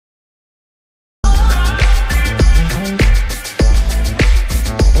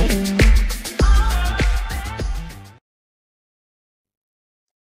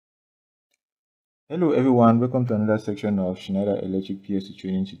Hello everyone, welcome to another section of Schneider Electric PLC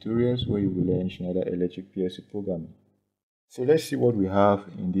training tutorials where you will learn Schneider Electric PLC programming. So let's see what we have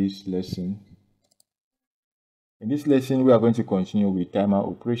in this lesson. In this lesson, we are going to continue with timer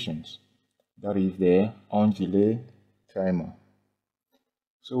operations. That is the on-delay timer.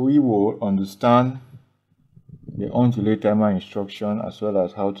 So we will understand the on-delay timer instruction as well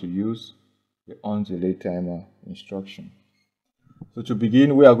as how to use the on-delay timer instruction. So to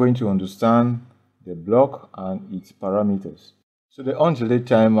begin, we are going to understand the block and its parameters. So the on-delay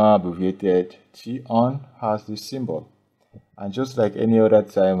timer, abbreviated T-on, has this symbol, and just like any other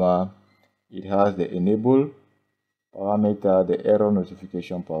timer, it has the enable parameter, the error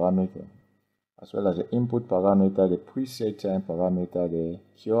notification parameter, as well as the input parameter, the preset time parameter, the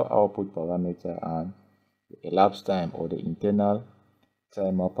cure output parameter, and the elapsed time or the internal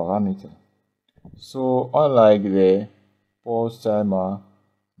timer parameter. So unlike the pause timer,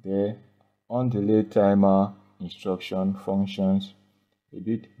 the on-delay timer instruction functions a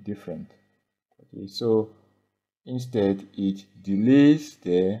bit different. Okay, so instead it delays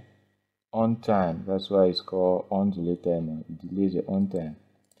the on time. That's why it's called on-delay timer. It delays the on time.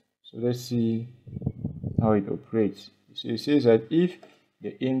 So let's see how it operates. So it says that if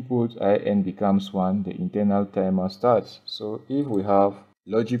the input IN becomes 1, the internal timer starts. So if we have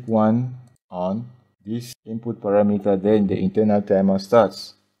logic 1 on this input parameter, then the internal timer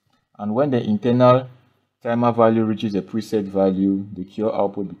starts. And when the internal timer value reaches the preset value, the cure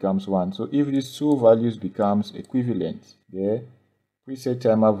output becomes 1. So if these two values becomes equivalent, the preset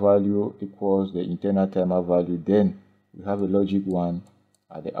timer value equals the internal timer value, then we have a logic 1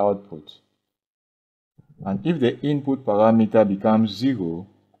 at the output. And if the input parameter becomes 0,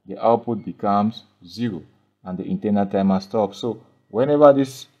 the output becomes 0 and the internal timer stops. So whenever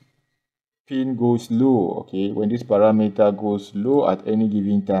this pin goes low, okay, when this parameter goes low at any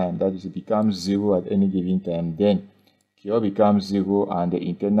given time, that is, it becomes 0 at any given time, then cure becomes 0 and the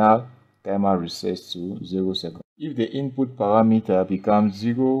internal timer resets to 0 seconds. If the input parameter becomes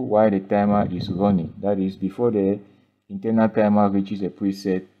 0 while the timer is running, that is, before the internal timer reaches a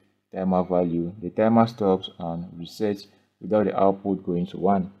preset timer value, the timer stops and resets without the output going to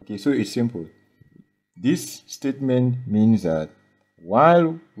 1. Okay, so it's simple. This statement means that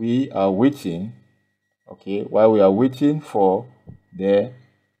while we are waiting, for the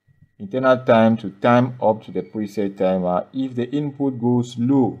internal time to time up to the preset timer, if the input goes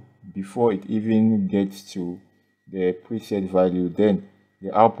low before it even gets to the preset value, then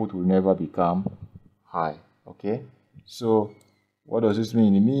the output will never become high. Okay, so what does this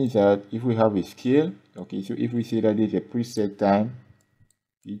mean? It means that if we have a scale, okay, so if we say that is a preset time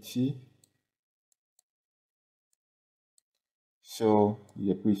PT, so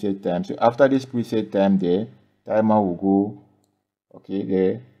the preset time. So after this preset time, the timer will go, okay,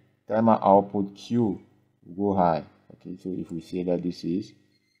 the timer output Q will go high. Okay, so if we say that this is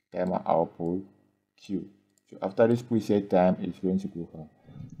timer output Q, so after this preset time, it's going to go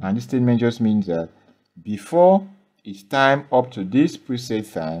high. And this statement just means that before it's time up to this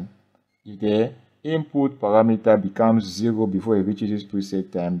preset time, if the input parameter becomes 0 before it reaches this preset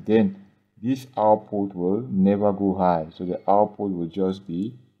time, then this output will never go high, so the output will just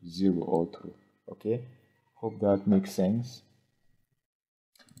be 0 all through. Okay, hope that makes sense.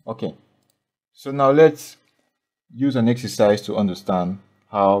 Okay, so now let's use an exercise to understand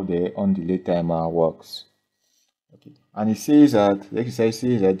how the on-delay timer works. Okay, and it says that the exercise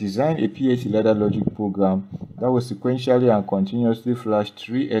says that design a PLC ladder logic program that will sequentially and continuously flash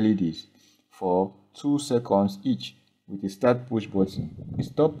 3 LEDs for 2 seconds each with a start push button. The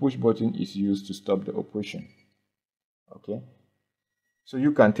stop push button is used to stop the operation. Okay, so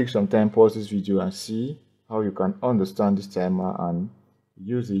you can take some time, pause this video and see how you can understand this timer and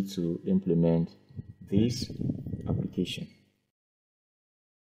use it to implement this application.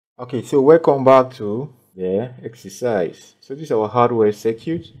 Okay, so welcome back to the exercise. So this is our hardware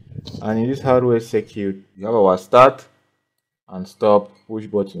circuit, and in this hardware circuit we have our start and stop push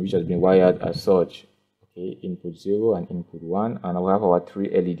button, which has been wired as such. Okay, input 0 and input 1, and we have our 3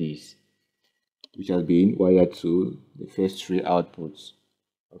 LEDs which have been wired to the first 3 outputs.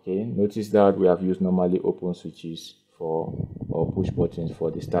 Okay, notice that we have used normally open switches for our push buttons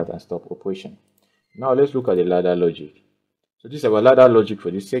for the start and stop operation. Now let's look at the ladder logic. So this is our ladder logic for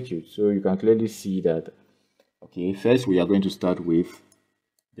this circuit. So you can clearly see that, okay, first we are going to start with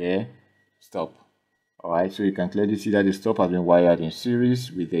the stop. Alright, so you can clearly see that the stop has been wired in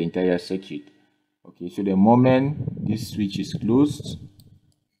series with the entire circuit. Okay, so the moment this switch is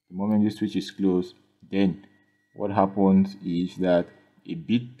closed, then what happens is that a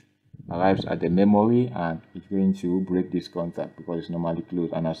bit arrives at the memory and it's going to break this contact because it's normally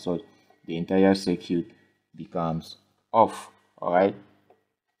closed, and as such the entire circuit becomes off. All right.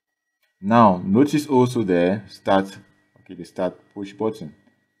 Now notice also the start, the start push button.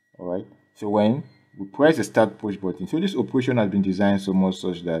 All right. So when we press the start push button, so this operation has been designed so much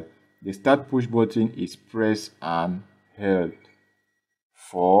such that the start push button is pressed and held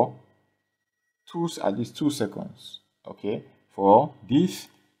for at least 2 seconds. Okay, for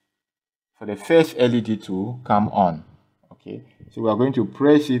the first LED to come on. Okay, so we are going to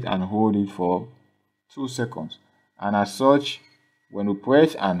press it and hold it for 2 seconds, and as such, when we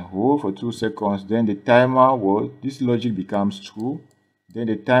press and hold for 2 seconds, then the timer will, this logic becomes true, then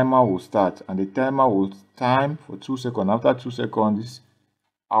the timer will start, and the timer will time for 2 seconds. After 2 seconds, this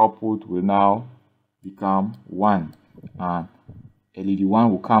output will now become 1, and LED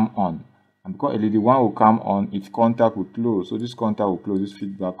 1 will come on. And because LED 1 will come on, its contact will close. So this contact will close, this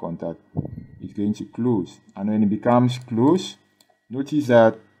feedback contact is going to close. And when it becomes closed, notice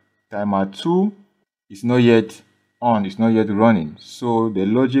that timer 2 is not yet on, it's not yet running. So the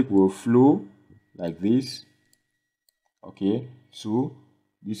logic will flow like this, okay, to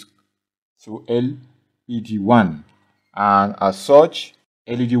LED 1. And as such,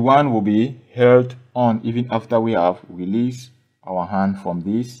 LED 1 will be held on even after we have released our hand from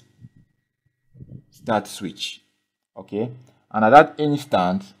this start switch. Okay, and at that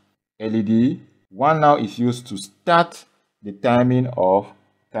instant, LED 1 now is used to start the timing of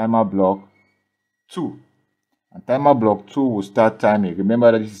timer block 2, and timer block 2 will start timing.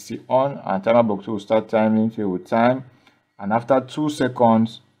 Remember that this is on, and timer block 2 will start timing, so it will time, and after 2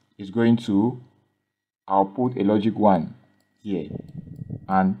 seconds it's going to output a logic 1 here,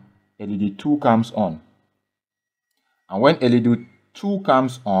 and LED 2 comes on. And when LED 2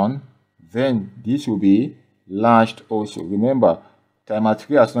 comes on, then this will be latched also. Remember, timer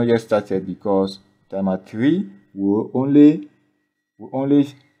 3 has not yet started because timer 3 will only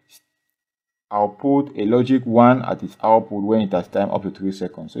output a logic 1 at its output when it has time up to 3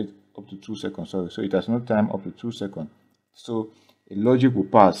 seconds. So it's up to 2 seconds, sorry. So it has no time up to 2 seconds. So a logic will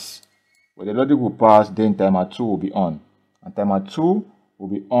pass. When the logic will pass, then timer 2 will be on. And timer 2 will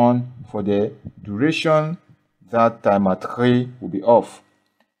be on for the duration that timer 3 will be off.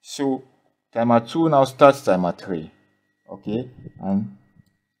 So timer 2 now starts timer 3. Okay, and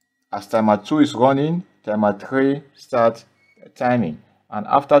as timer 2 is running, timer 3 starts timing, and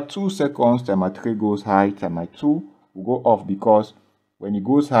after 2 seconds timer 3 goes high, timer 2 will go off, because when it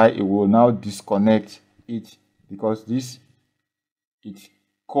goes high it will now disconnect it, because its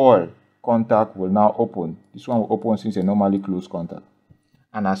coil contact will now open. This one will open since a normally closed contact,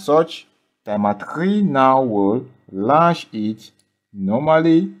 and as such timer 3 now will latch it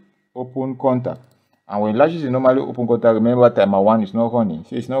normally open contact. And when it latches the normally open contact, remember timer 1 is not running.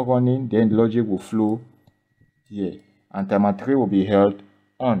 So it's not running, then the logic will flow here, and timer 3 will be held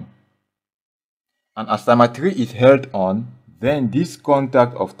on. And as timer 3 is held on, then this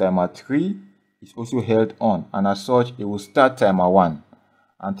contact of timer 3 is also held on, and as such it will start timer 1,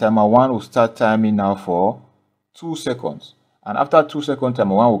 and timer 1 will start timing now for 2 seconds. And after 2 seconds,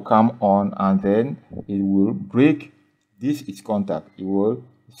 timer 1 will come on, and then it will break its contact. It will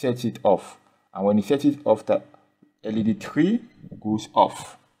set it off, and when it sets it off, the LED 3 goes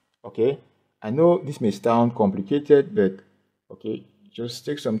off. Okay, I know this may sound complicated, but okay, just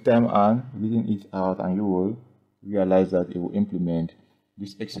take some time and reading it out, and you will realize that it will implement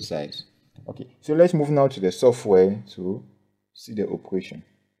this exercise. Okay, so let's move now to the software to see the operation.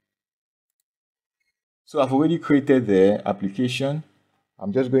 So I've already created the application.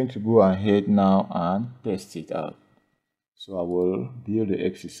 I'm just going to go ahead now and test it out. So I will build the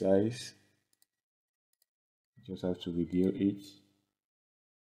exercise. Just have to reveal it.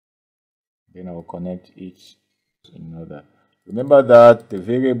 Then I will connect it in order. Remember that the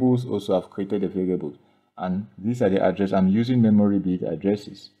variables also have created the variables, and these are the address. I'm using memory bit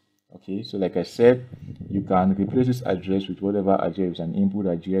addresses. Okay, so like I said, you can replace this address with whatever address, an input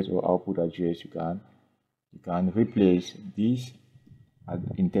address or output address. You can replace this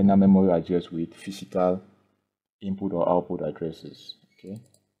internal memory address with physical input or output addresses. Okay,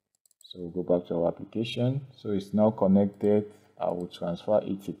 so we'll go back to our application. So it's now connected. I will transfer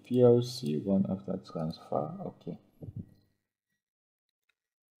it to PLC, run after transfer. Okay.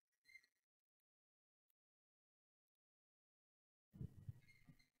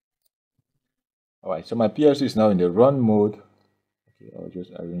 Alright, so my PLC is now in the run mode. Okay, I'll just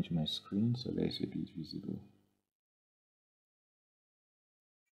arrange my screen so let's see if it's visible.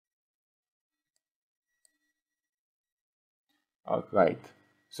 Alright,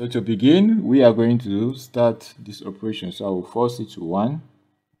 so to begin, we are going to start this operation. So I will force it to 1,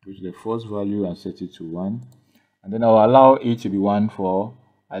 go to the first value and set it to 1. And then I will allow it to be 1 for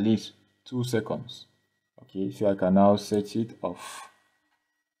at least 2 seconds. Okay, so I can now set it off.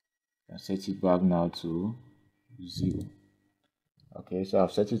 I can set it back now to 0. Okay, so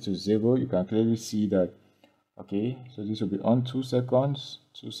I've set it to 0. You can clearly see that. Okay, so this will be on 2 seconds,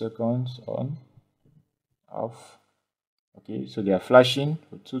 2 seconds, on, off. Okay, so they are flashing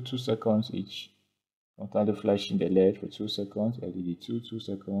for 2 seconds each. Constantly flashing the LED for 2 seconds, LED 2 2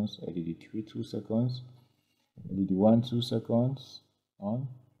 seconds, LED 3 2 seconds, LED 1 2 seconds on,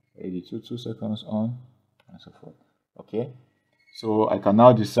 LED 2 2 seconds on, and so forth. Okay, so I can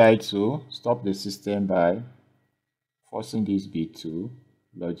now decide to stop the system by forcing this bit to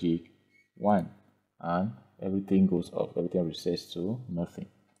logic 1, and everything goes off, everything resets to nothing.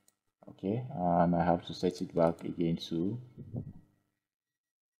 Okay, and I have to set it back again to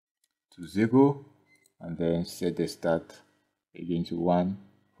 0, and then set the start again to 1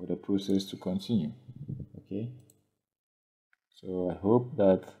 for the process to continue. Okay, so I hope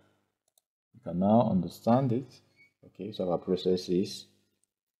that you can now understand it. Okay, so our process is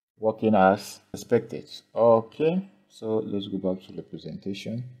working as expected. Okay, so let's go back to the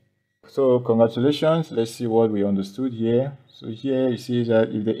presentation. So congratulations, let's see what we understood here. So here you see that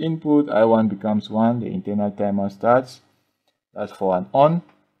if the input I1 becomes 1, the internal timer starts. That's for an on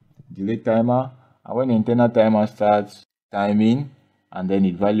delay timer, and when the internal timer starts timing and then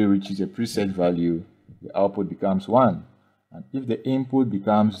its value reaches a preset value, the output becomes 1. And if the input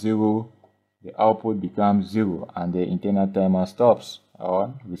becomes 0, the output becomes 0 and the internal timer stops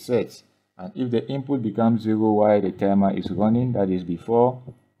or resets. And if the input becomes 0 while the timer is running, that is before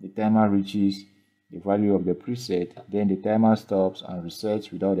the timer reaches the value of the preset, then the timer stops and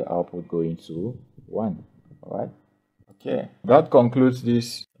resets without the output going to 1. Alright? Okay, that concludes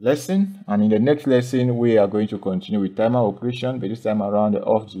this lesson, and in the next lesson we are going to continue with timer operation, but this time around the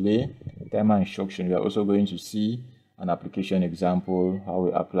off delay timer instruction. We are also going to see an application example, how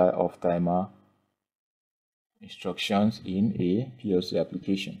we apply off timer instructions in a PLC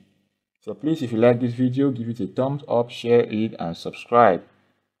application. So please, if you like this video, give it a thumbs up, share it, and subscribe,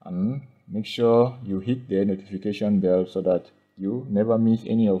 and make sure you hit the notification bell so that you never miss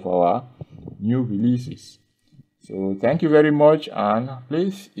any of our new releases. So thank you very much, and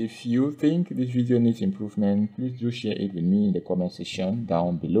please, if you think this video needs improvement, please do share it with me in the comment section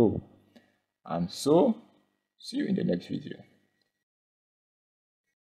down below. And so, see you in the next video.